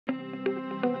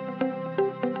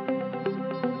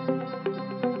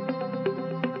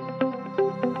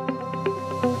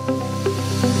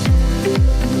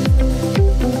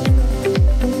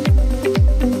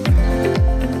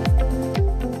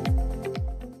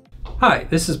Hi,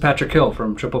 this is Patrick Hill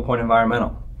from Triple Point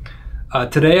Environmental.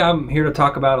 Today I'm here to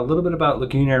talk about a little bit about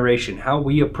lagoon aeration, how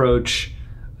we approach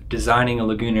designing a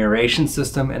lagoon aeration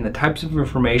system and the types of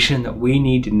information that we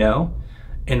need to know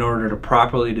in order to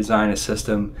properly design a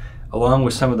system, along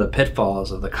with some of the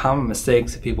pitfalls of the common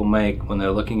mistakes that people make when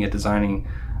they're looking at designing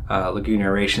lagoon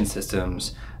aeration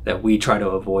systems that we try to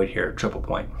avoid here at Triple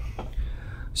Point.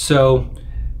 So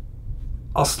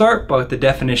I'll start with the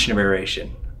definition of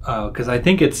aeration. Because I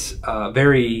think it's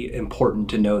very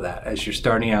important to know that as you're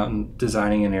starting out and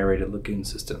designing an aerated lagoon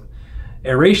system.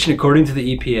 Aeration, according to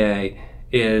the EPA,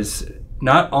 is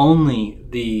not only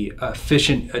the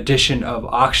efficient addition of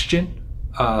oxygen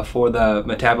for the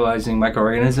metabolizing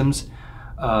microorganisms,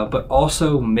 but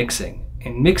also mixing.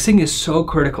 And mixing is so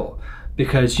critical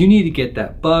because you need to get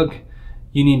that bug,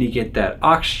 you need to get that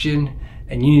oxygen,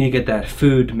 and you need to get that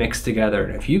food mixed together.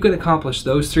 And if you can accomplish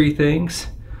those three things,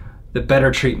 the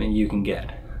better treatment you can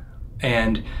get.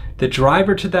 And the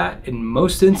driver to that in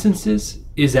most instances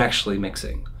is actually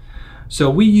mixing. So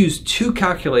we use two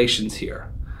calculations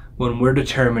here when we're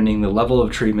determining the level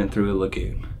of treatment through a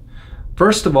lagoon.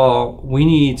 First of all, we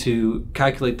need to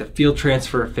calculate the field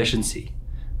transfer efficiency,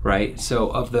 right? So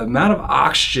of the amount of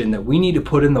oxygen that we need to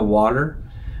put in the water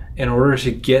in order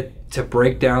to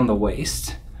break down the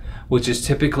waste, which is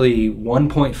typically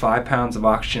 1.5 pounds of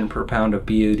oxygen per pound of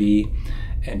BOD,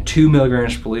 and 2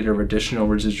 milligrams per liter of additional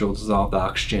residual dissolved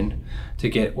oxygen to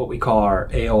get what we call our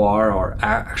AOR, or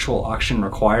actual oxygen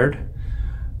required.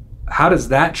 How does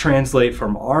that translate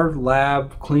from our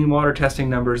lab clean water testing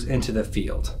numbers into the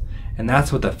field? And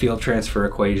that's what the field transfer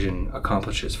equation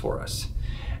accomplishes for us.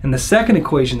 And the second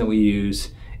equation that we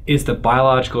use is the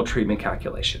biological treatment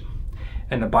calculation.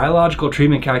 And the biological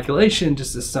treatment calculation,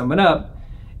 just to sum it up,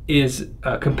 is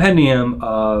a compendium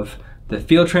of the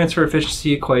field transfer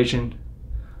efficiency equation,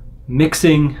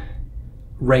 mixing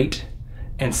rate,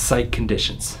 and site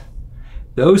conditions.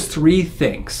 Those three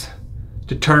things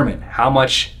determine how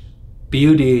much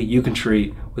BOD you can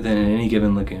treat within any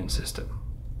given lagoon system.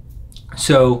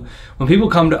 So when people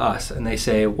come to us and they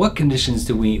say, what do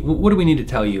we need to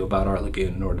tell you about our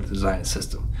lagoon in order to design a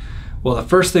system? Well, the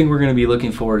first thing we're going to be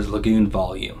looking for is lagoon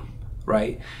volume,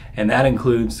 right? And that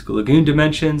includes lagoon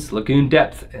dimensions, lagoon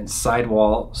depth, and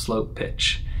sidewall slope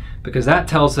pitch, because that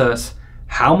tells us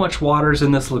how much water is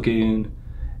in this lagoon,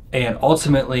 and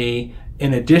ultimately,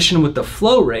 in addition with the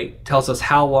flow rate, tells us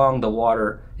how long the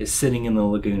water is sitting in the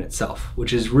lagoon itself,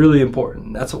 which is really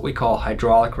important. That's what we call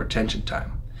hydraulic retention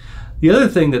time. The other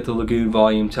thing that the lagoon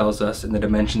volume tells us and the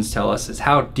dimensions tell us is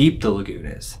how deep the lagoon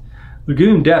is.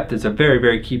 Lagoon depth is a very,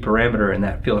 very key parameter in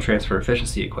that field transfer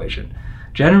efficiency equation.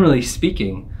 Generally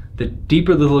speaking, the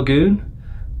deeper the lagoon,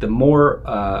 the more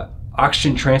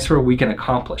oxygen transfer we can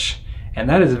accomplish. And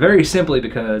that is very simply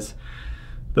because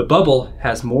the bubble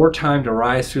has more time to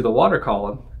rise through the water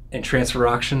column and transfer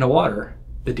oxygen to water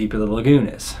the deeper the lagoon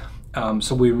is.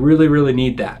 So we really, really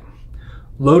need that.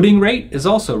 Loading rate is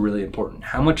also really important.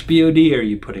 How much BOD are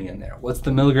you putting in there? What's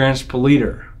the milligrams per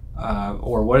liter?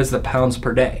 Or what is the pounds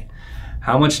per day?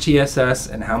 How much TSS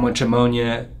and how much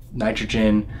ammonia,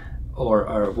 nitrogen,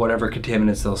 or whatever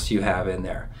contaminants else you have in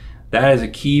there? That is a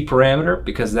key parameter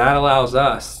because that allows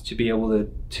us to be able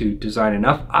to design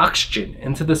enough oxygen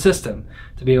into the system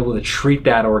to be able to treat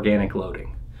that organic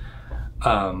loading.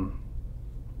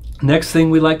 Next thing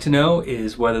we like to know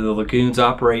is whether the lagoons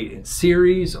operate in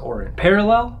series or in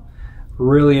parallel.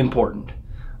 Really important.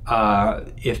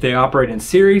 If they operate in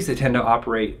series, they tend to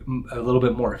operate a little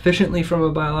bit more efficiently from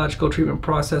a biological treatment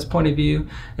process point of view.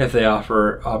 If they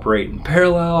operate in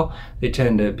parallel, they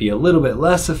tend to be a little bit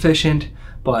less efficient,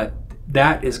 but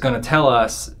that is going to tell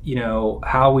us,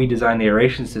 how we design the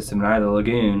aeration system in either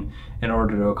lagoon in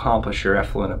order to accomplish your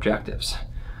effluent objectives.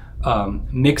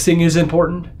 Mixing is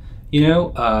important,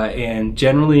 and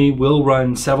generally we'll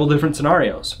run several different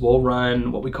scenarios. We'll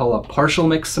run what we call a partial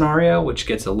mix scenario, which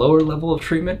gets a lower level of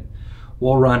treatment.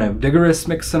 We'll run a vigorous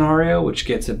mix scenario, which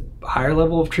gets a higher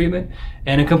level of treatment,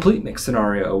 and a complete mix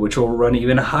scenario, which will run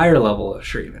even a higher level of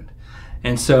treatment.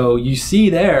 And so you see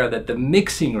there that the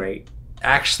mixing rate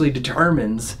actually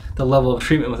determines the level of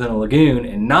treatment within a lagoon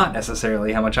and not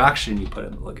necessarily how much oxygen you put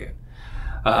in the lagoon.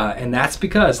 And that's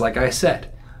because, like I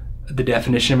said, the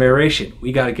definition of aeration,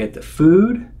 we got to get the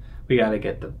food, we got to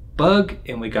get the bug,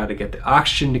 and we got to get the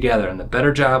oxygen together. And the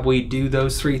better job we do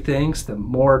those three things, the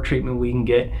more treatment we can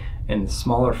get in the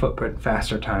smaller footprint,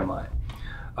 faster timeline.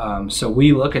 So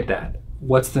we look at that.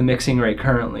 What's the mixing rate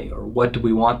currently, or what do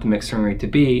we want the mixing rate to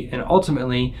be, and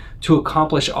ultimately to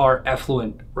accomplish our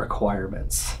effluent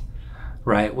requirements,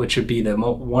 right? Which would be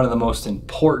one of the most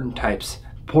important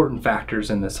factors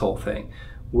in this whole thing.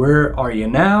 Where are you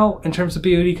now in terms of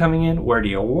BOD coming in? Where do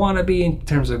you want to be in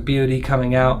terms of BOD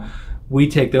coming out? We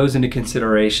take those into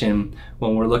consideration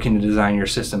when we're looking to design your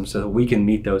system so that we can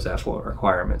meet those effluent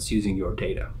requirements using your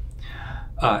data.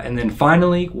 And then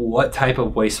finally, what type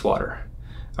of wastewater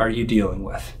are you dealing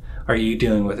with? Are you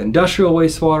dealing with industrial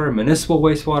wastewater, municipal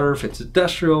wastewater? If it's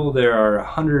industrial, there are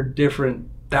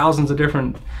thousands of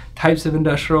different types of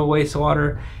industrial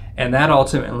wastewater, and that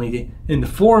ultimately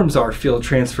informs our field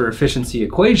transfer efficiency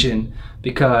equation,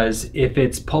 because if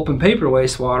it's pulp and paper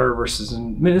wastewater versus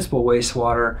municipal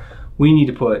wastewater, we need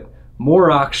to put more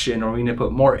oxygen, or we need to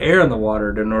put more air in the water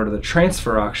in order to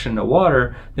transfer oxygen to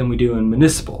water than we do in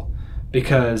municipal,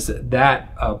 because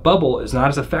that bubble is not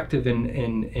as effective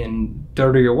in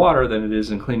dirtier water than it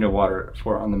is in cleaner water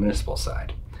on the municipal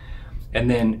side. And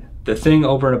then the thing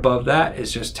over and above that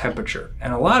is just temperature.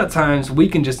 And a lot of times we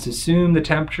can just assume the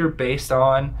temperature based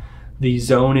on the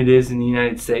zone it is in the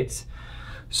United States.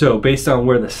 So based on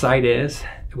where the site is,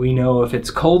 we know if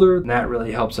it's colder, and that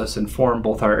really helps us inform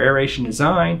both our aeration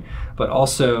design, but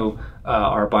also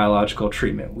our biological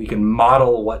treatment. We can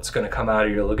model what's going to come out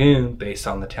of your lagoon based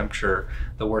on the temperature,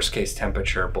 the worst case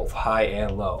temperature, both high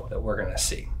and low, that we're going to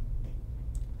see.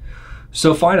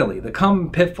 So finally, the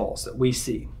common pitfalls that we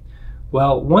see.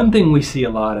 Well, one thing we see a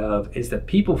lot of is that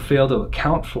people fail to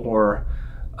account for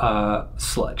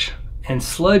sludge. And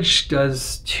sludge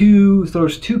throws two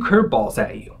curveballs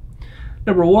at you.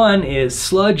 Number one is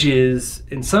sludge is,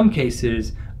 in some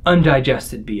cases,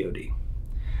 undigested BOD.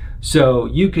 So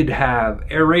you could have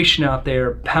aeration out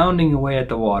there pounding away at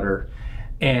the water,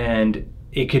 and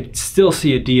it could still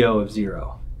see a DO of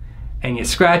 0. And you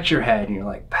scratch your head and you're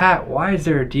like, Pat, why is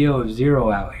there a DO of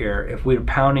 0 out here if we're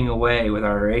pounding away with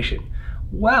our aeration?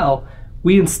 Well,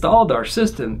 we installed our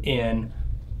system in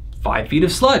 5 feet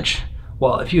of sludge.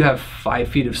 Well, if you have 5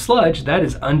 feet of sludge, that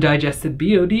is undigested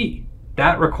BOD.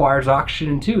 That requires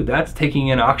oxygen too. That's taking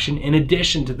in oxygen in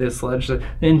addition to the sludge,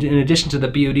 in addition to the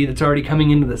BOD that's already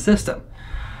coming into the system.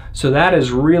 So that is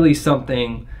really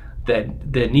something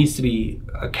that needs to be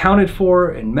accounted for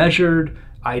and measured,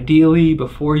 ideally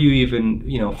before you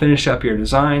even finish up your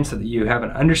design, so that you have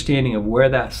an understanding of where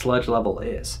that sludge level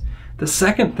is. The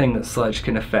second thing that sludge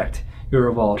can affect your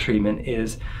overall treatment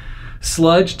is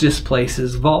sludge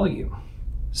displaces volume.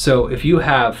 So if you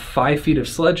have 5 feet of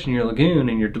sludge in your lagoon,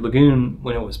 and your lagoon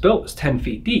when it was built was 10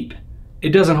 feet deep,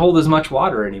 it doesn't hold as much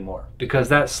water anymore, because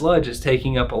that sludge is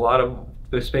taking up a lot of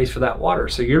the space for that water.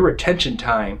 So your retention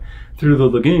time through the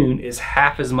lagoon is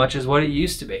half as much as what it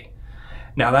used to be.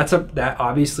 Now that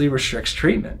obviously restricts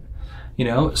treatment.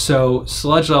 So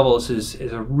sludge levels is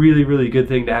a really, really good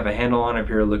thing to have a handle on if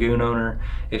you're a lagoon owner,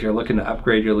 if you're looking to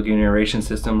upgrade your lagoon aeration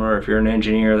system, or if you're an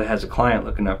engineer that has a client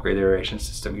looking to upgrade their aeration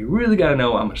system. You really got to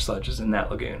know how much sludge is in that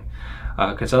lagoon,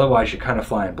 because otherwise you're kind of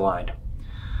flying blind.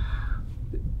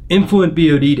 Influent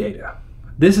BOD data.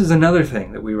 This is another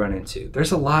thing that we run into.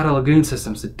 There's a lot of lagoon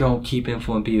systems that don't keep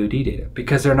influent BOD data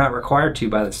because they're not required to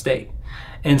by the state.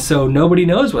 And so nobody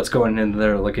knows what's going into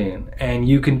their lagoon. And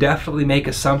you can definitely make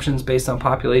assumptions based on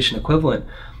population equivalent.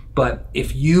 But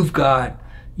if you've got,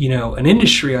 an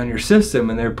industry on your system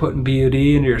and they're putting BOD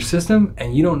into your system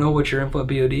and you don't know what your influent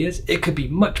BOD is, it could be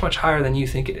much, much higher than you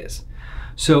think it is.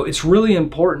 So it's really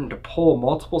important to pull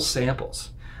multiple samples.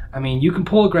 I mean, you can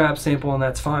pull a grab sample and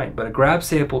that's fine, but a grab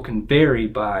sample can vary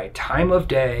by time of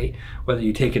day, whether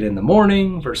you take it in the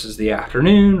morning versus the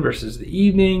afternoon versus the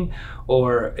evening,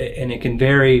 and it can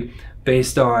vary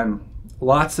based on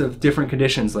lots of different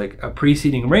conditions, like a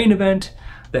preceding rain event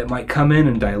that might come in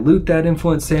and dilute that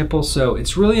influent sample. So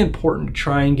it's really important to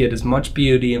try and get as much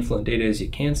BOD influent data as you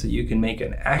can so you can make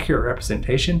an accurate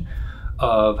representation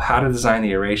of how to design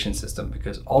the aeration system,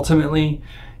 because ultimately,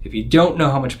 if you don't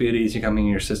know how much BOD is coming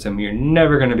in your system, you're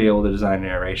never going to be able to design an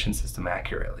aeration system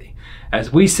accurately.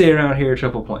 As we say around here at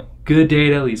Triple Point, good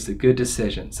data leads to good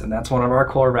decisions, and that's one of our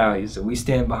core values, and we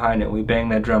stand behind it. We bang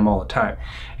that drum all the time,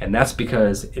 and that's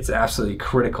because it's absolutely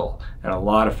critical in a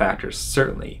lot of factors,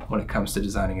 certainly when it comes to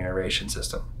designing an aeration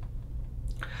system.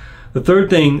 The third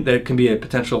thing that can be a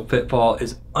potential pitfall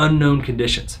is unknown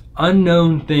conditions,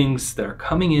 unknown things that are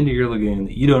coming into your lagoon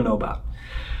that you don't know about.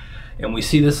 And we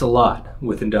see this a lot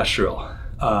with industrial.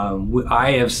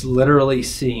 I have literally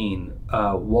seen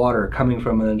water coming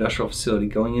from an industrial facility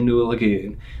going into a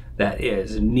lagoon that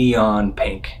is neon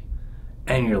pink.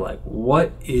 And you're like,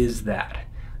 what is that?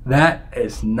 That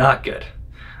is not good.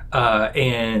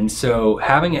 And so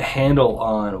having a handle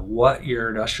on what your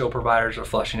industrial providers are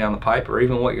flushing down the pipe, or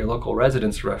even what your local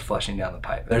residents are flushing down the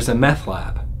pipe. There's a meth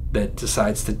lab that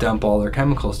decides to dump all their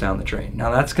chemicals down the drain. Now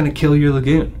that's going to kill your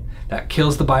lagoon. That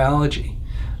kills the biology.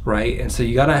 right? And so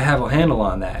you got to have a handle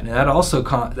on that. And that also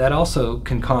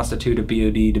can constitute a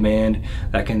BOD demand,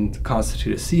 that can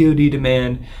constitute a COD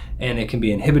demand, and it can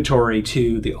be inhibitory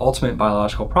to the ultimate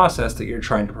biological process that you're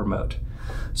trying to promote.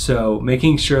 So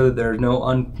making sure that there are no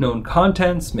unknown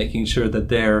contents, making sure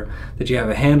that you have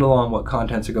a handle on what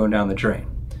contents are going down the drain.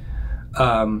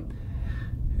 And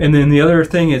then the other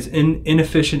thing is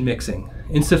insufficient mixing.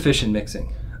 There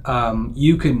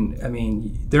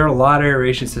are a lot of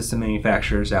aeration system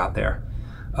manufacturers out there,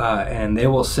 and they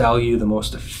will sell you the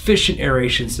most efficient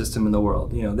aeration system in the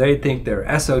world. You know, they think their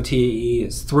SOTE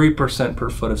is 3% per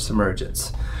foot of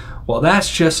submergence. Well,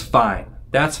 that's just fine.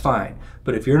 That's fine.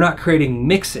 But if you're not creating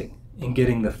mixing and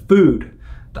getting the food,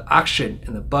 the oxygen,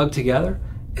 and the bug together,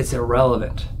 it's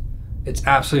irrelevant. It's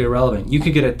absolutely irrelevant. You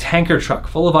could get a tanker truck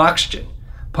full of oxygen,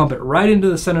 pump it right into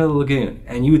the center of the lagoon,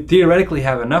 and you would theoretically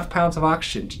have enough pounds of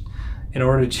oxygen in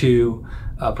order to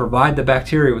provide the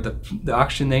bacteria with the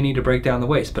oxygen they need to break down the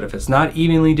waste. But if it's not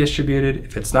evenly distributed,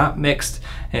 if it's not mixed,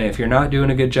 and if you're not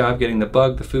doing a good job getting the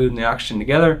bug, the food, and the oxygen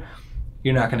together,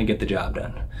 you're not going to get the job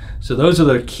done. So those are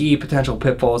the key potential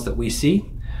pitfalls that we see.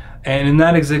 And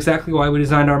that is exactly why we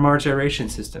designed our Mars aeration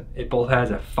system. It both has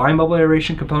a fine bubble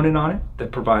aeration component on it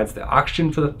that provides the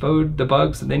oxygen for the food, the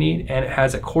bugs that they need, and it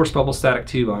has a coarse bubble static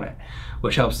tube on it,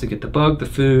 which helps to get the bug, the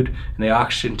food, and the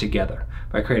oxygen together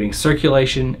by creating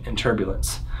circulation and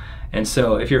turbulence. And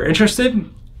so if you're interested,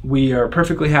 we are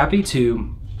perfectly happy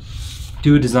to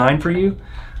do a design for you.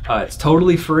 It's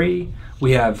totally free.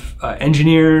 We have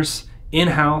engineers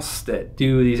in-house that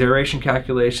do these aeration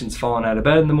calculations falling out of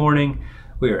bed in the morning.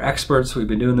 We are experts. We've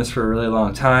been doing this for a really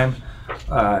long time.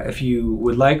 If you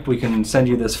would like, we can send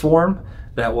you this form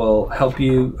that will help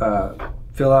you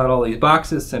fill out all these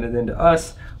boxes, send it in to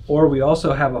us. Or we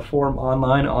also have a form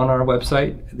online on our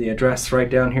website, the address right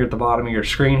down here at the bottom of your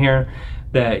screen here,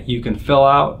 that you can fill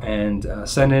out and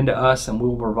send in to us, and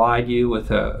we'll provide you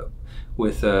with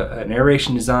an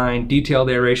aeration design, detailed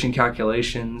aeration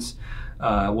calculations.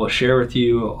 We'll share with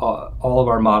you all of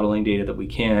our modeling data that we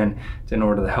can in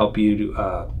order to help you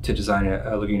to design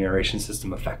a lagoon aeration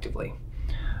system effectively.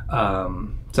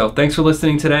 So thanks for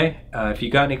listening today. If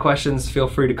you got any questions, feel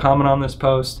free to comment on this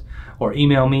post or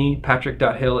email me,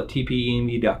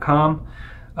 patrick.hill@tpenv.com.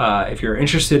 If you're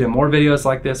interested in more videos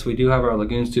like this, we do have our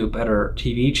Lagoons Do It Better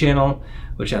TV channel,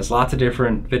 which has lots of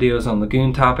different videos on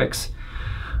lagoon topics.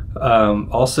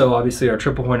 Also, obviously, our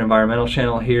Triple Point Environmental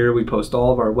channel here, we post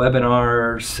all of our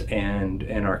webinars and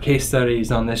our case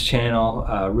studies on this channel.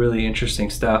 Really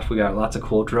interesting stuff. We got lots of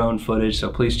cool drone footage, so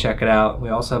please check it out. We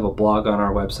also have a blog on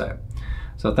our website.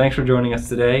 So thanks for joining us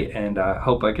today, and I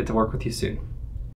hope I get to work with you soon.